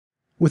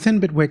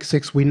Within Bitwig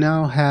 6, we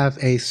now have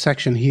a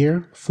section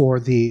here for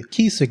the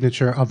key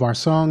signature of our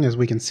song, as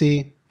we can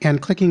see.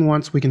 And clicking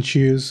once, we can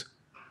choose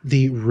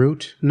the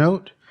root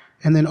note.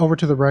 And then over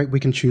to the right, we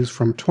can choose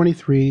from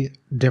 23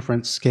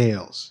 different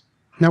scales.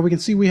 Now we can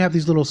see we have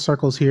these little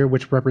circles here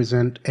which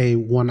represent a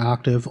 1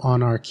 octave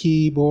on our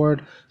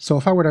keyboard. So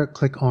if I were to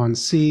click on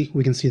C,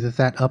 we can see that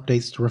that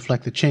updates to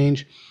reflect the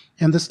change.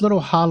 And this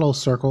little hollow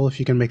circle, if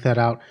you can make that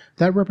out,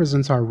 that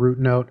represents our root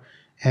note.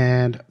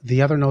 And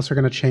the other notes are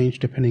going to change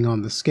depending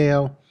on the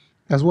scale,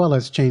 as well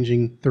as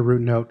changing the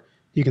root note.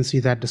 You can see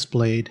that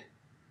displayed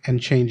and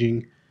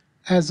changing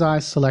as I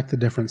select the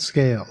different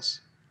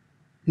scales.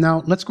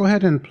 Now let's go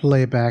ahead and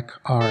play back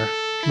our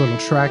little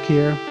track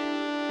here.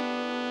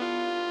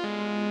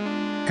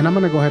 And I'm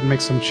going to go ahead and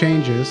make some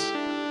changes.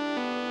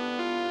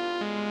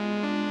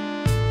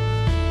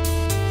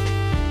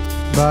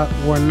 But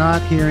we're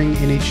not hearing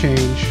any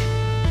change,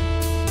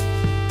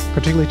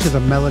 particularly to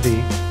the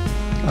melody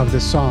of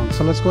this song.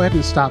 So let's go ahead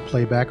and stop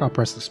playback. I'll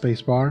press the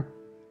space bar.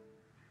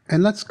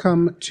 And let's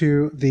come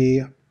to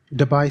the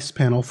device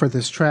panel for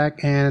this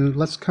track, and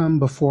let's come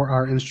before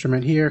our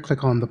instrument here,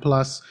 click on the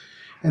plus,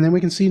 and then we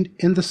can see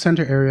in the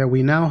center area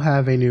we now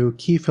have a new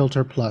key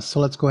filter plus. So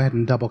let's go ahead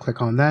and double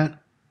click on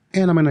that,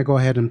 and I'm going to go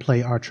ahead and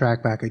play our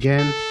track back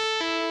again.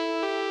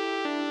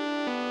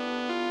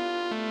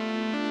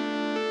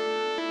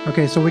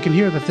 Okay, so we can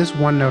hear that this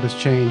one note has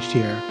changed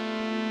here,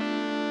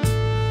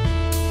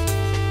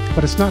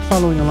 but it's not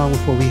following along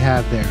with what we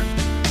have there.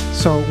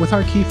 So with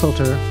our key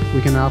filter,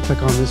 we can now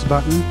click on this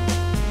button.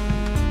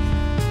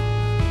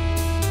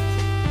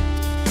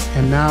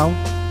 And now,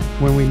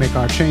 when we make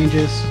our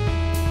changes,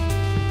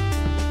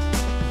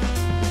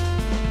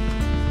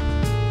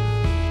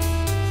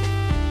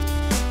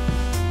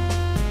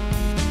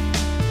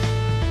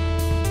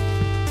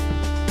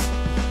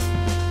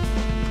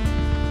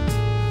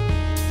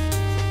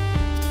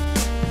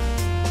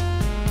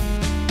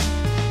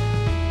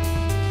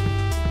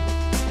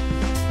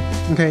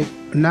 okay,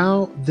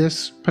 now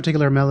this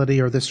particular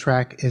melody or this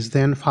track is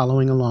then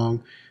following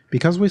along.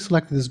 Because we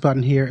selected this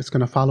button here, it's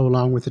going to follow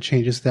along with the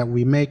changes that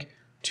we make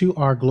to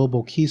our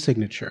global key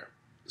signature.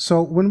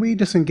 So when we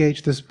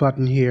disengage this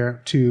button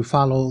here to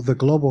follow the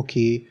global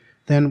key,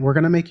 then we're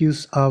going to make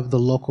use of the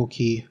local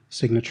key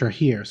signature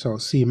here, so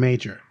C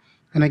major.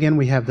 And again,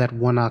 we have that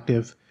 1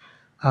 octave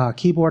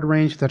keyboard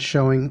range that's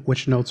showing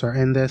which notes are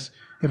in this.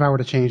 If I were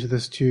to change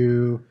this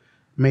to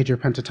major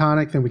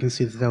pentatonic, then we can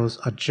see that those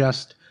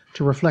adjust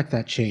to reflect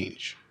that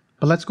change.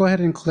 But let's go ahead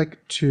and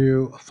click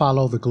to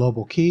follow the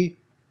global key.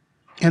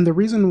 And the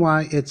reason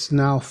why it's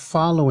now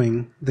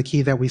following the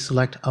key that we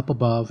select up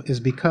above is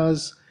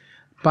because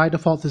by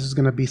default this is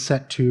going to be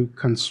set to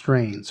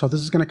constrain. So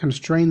this is going to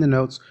constrain the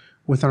notes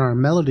within our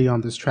melody on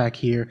this track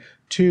here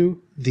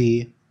to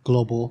the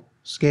global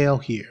scale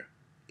here.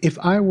 If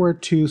I were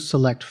to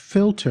select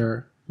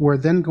filter, we're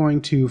then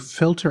going to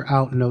filter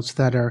out notes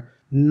that are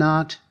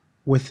not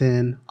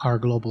within our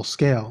global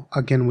scale.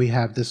 Again, we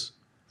have this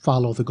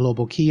follow the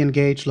global key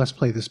engaged. Let's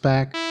play this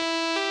back.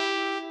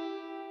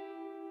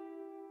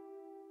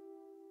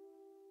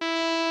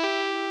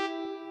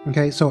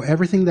 Okay, so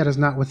everything that is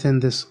not within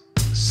this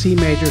C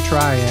major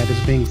triad is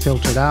being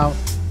filtered out.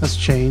 Let's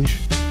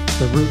change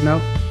the root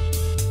note.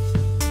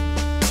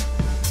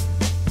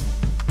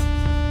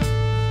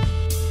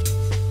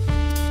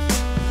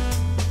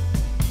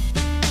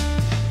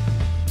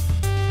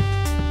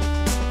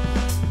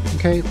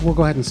 Okay, we'll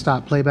go ahead and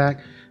stop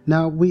playback.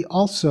 Now we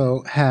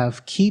also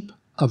have keep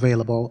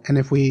available, and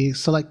if we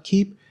select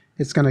keep,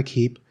 it's going to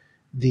keep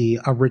the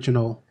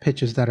original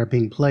pitches that are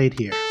being played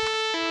here.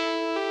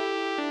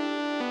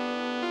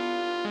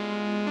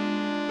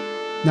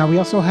 Now we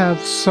also have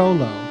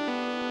solo.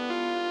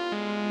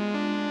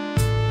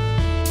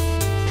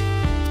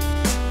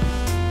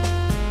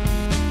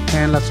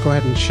 And let's go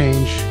ahead and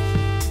change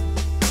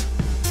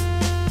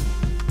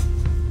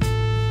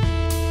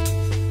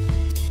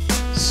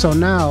so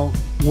now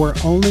we're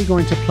only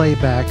going to play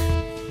back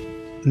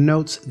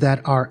notes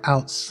that are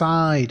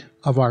outside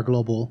of our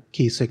global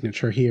key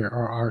signature here,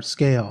 or our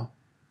scale.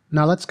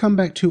 Now let's come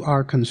back to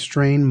our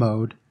constrain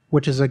mode,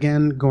 which is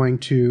again going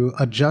to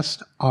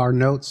adjust our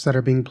notes that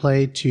are being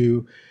played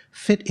to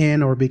fit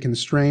in or be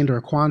constrained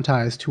or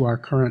quantized to our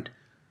current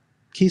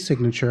key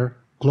signature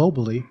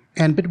globally.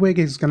 And Bitwig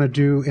is going to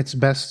do its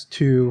best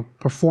to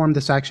perform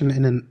this action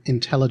in an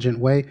intelligent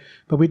way,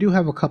 but we do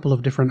have a couple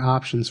of different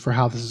options for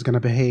how this is going to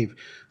behave.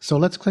 So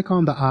let's click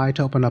on the eye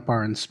to open up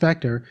our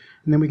inspector,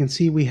 and then we can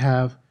see we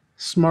have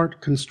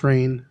Smart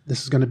Constrain.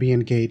 This is going to be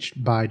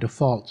engaged by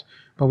default,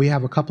 but we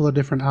have a couple of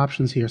different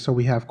options here. So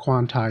we have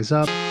Quantize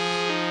Up.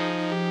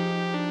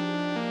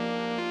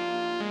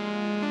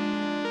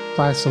 If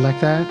I select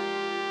that,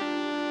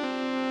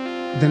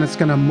 then it's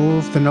going to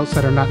move the notes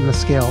that are not in the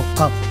scale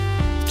up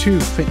to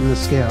fit in the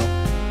scale.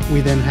 We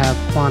then have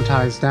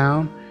Quantize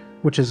Down,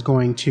 which is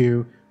going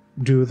to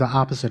do the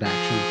opposite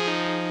action.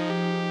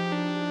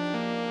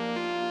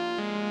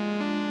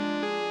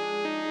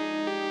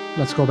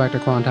 Let's go back to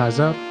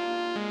Quantize Up.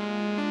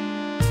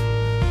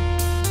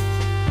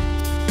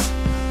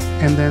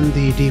 and then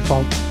the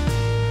default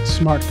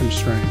smart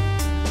constraint.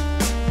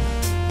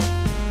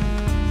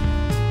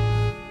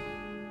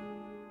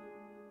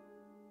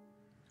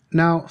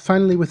 Now,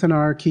 finally, within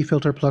our Key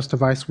Filter Plus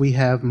device, we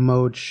have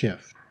Mode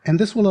Shift. And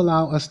this will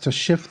allow us to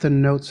shift the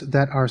notes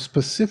that are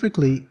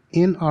specifically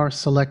in our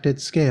selected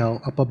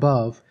scale up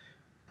above,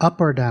 up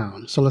or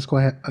down. So let's go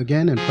ahead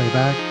again and play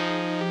back.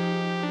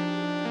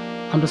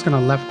 I'm just going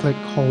to left click,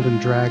 hold, and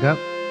drag up.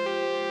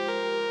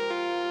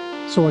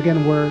 So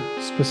again, we're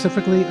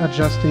specifically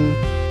adjusting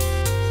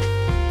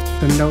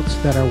the notes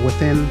that are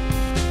within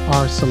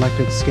our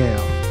selected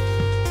scale.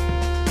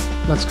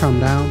 Let's come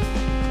down.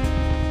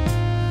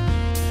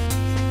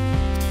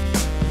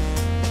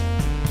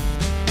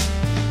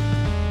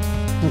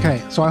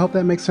 Okay, so I hope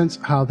that makes sense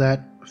how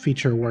that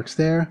feature works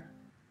there.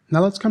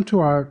 Now let's come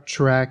to our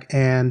track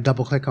and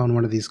double click on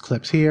one of these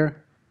clips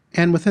here.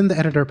 And within the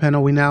editor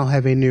panel, we now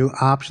have a new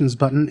options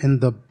button in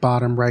the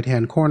bottom right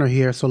hand corner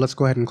here. So let's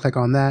go ahead and click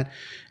on that.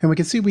 And we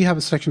can see we have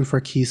a section for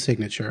key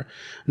signature.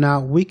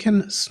 Now we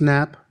can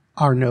snap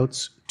our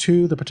notes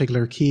to the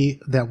particular key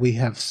that we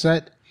have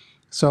set.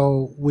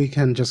 So we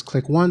can just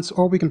click once,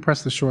 or we can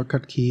press the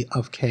shortcut key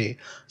of K.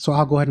 So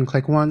I'll go ahead and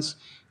click once.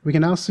 We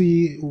can now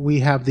see we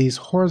have these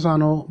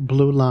horizontal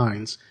blue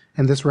lines,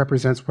 and this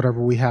represents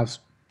whatever we have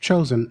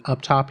chosen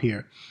up top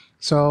here.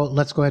 So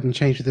let's go ahead and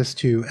change this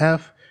to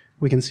F.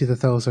 We can see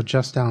that those are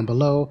just down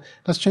below.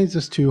 Let's change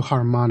this to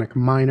harmonic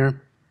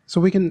minor. So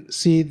we can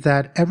see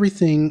that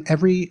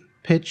every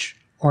pitch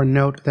or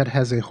note that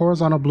has a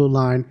horizontal blue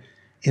line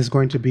is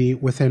going to be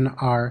within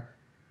our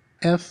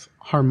F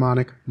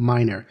harmonic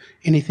minor.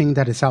 Anything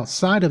that is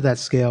outside of that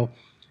scale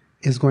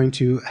is going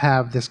to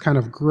have this kind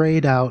of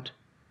grayed out,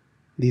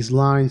 these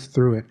lines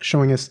through it,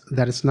 showing us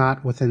that it's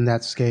not within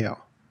that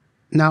scale.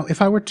 Now,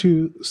 if I were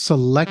to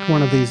select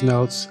one of these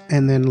notes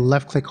and then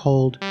left click,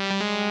 hold,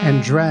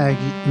 and drag,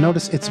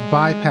 notice it's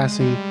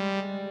bypassing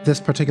this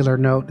particular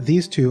note,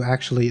 these two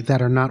actually,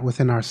 that are not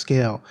within our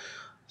scale.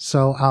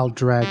 So I'll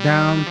drag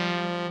down,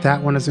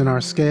 that one is in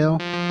our scale,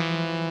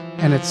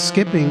 and it's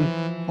skipping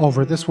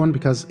over this one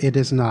because it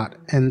is not.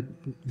 And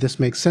this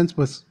makes sense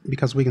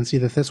because we can see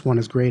that this one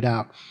is grayed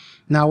out.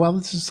 Now, while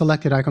this is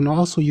selected, I can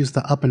also use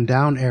the up and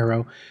down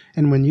arrow.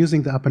 And when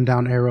using the up and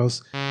down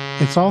arrows,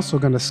 it's also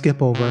going to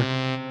skip over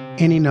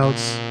any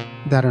notes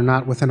that are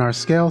not within our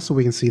scale. So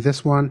we can see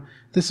this one,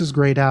 this is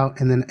grayed out.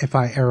 And then if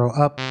I arrow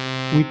up,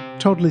 we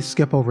totally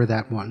skip over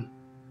that one.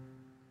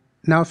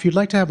 Now, if you'd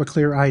like to have a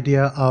clear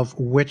idea of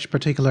which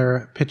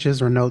particular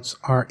pitches or notes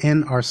are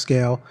in our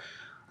scale,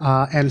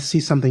 and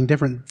see something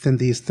different than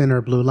these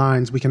thinner blue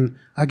lines, we can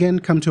again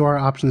come to our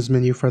options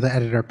menu for the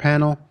editor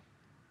panel,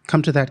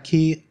 come to that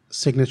key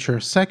signature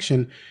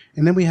section,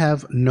 and then we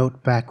have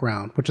note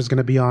background, which is going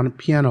to be on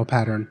piano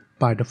pattern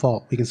by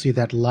default. We can see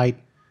that light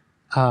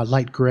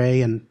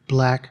gray and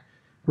black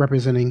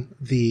representing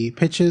the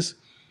pitches,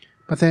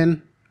 but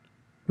then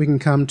we can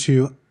come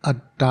to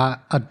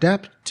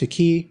adapt to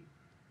key,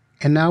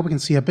 and now we can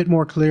see a bit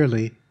more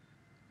clearly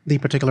the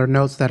particular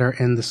notes that are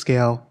in the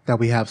scale that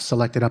we have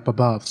selected up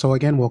above. So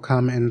again, we'll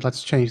come and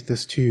let's change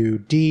this to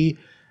D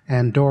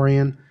and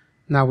Dorian.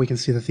 Now we can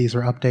see that these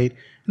are update,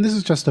 and this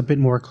is just a bit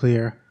more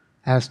clear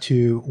as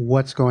to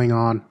what's going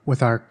on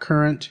with our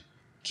current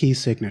key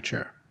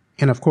signature.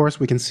 And of course,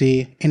 we can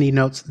see any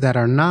notes that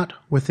are not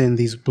within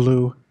these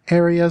blue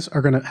areas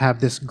are going to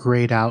have this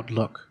grayed out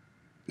look.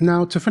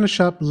 Now to finish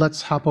up,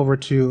 let's hop over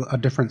to a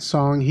different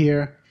song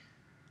here,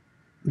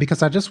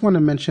 because I just want to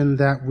mention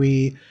that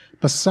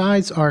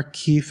besides our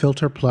Key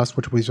Filter Plus,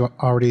 which we've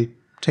already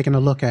taken a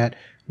look at,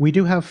 we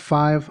do have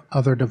 5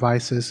 other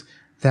devices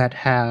that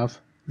have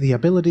the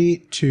ability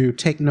to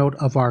take note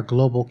of our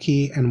global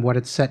key and what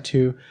it's set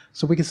to.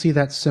 So we can see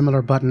that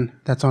similar button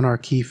that's on our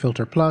Key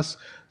Filter Plus.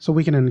 So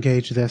we can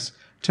engage this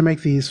to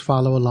make these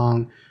follow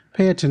along,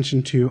 pay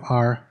attention to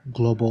our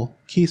global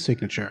key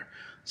signature.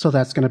 So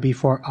that's going to be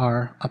for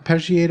our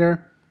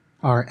arpeggiator,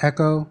 our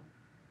echo,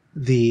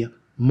 the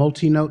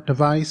multi-note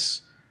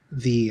device,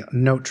 the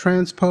note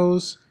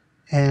transpose,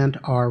 and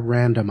our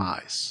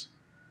randomize.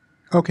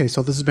 Okay,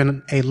 so this has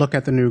been a look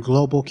at the new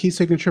global key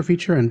signature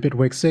feature in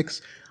Bitwig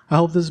 6. I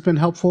hope this has been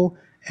helpful,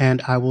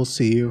 and I will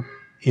see you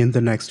in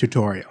the next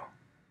tutorial.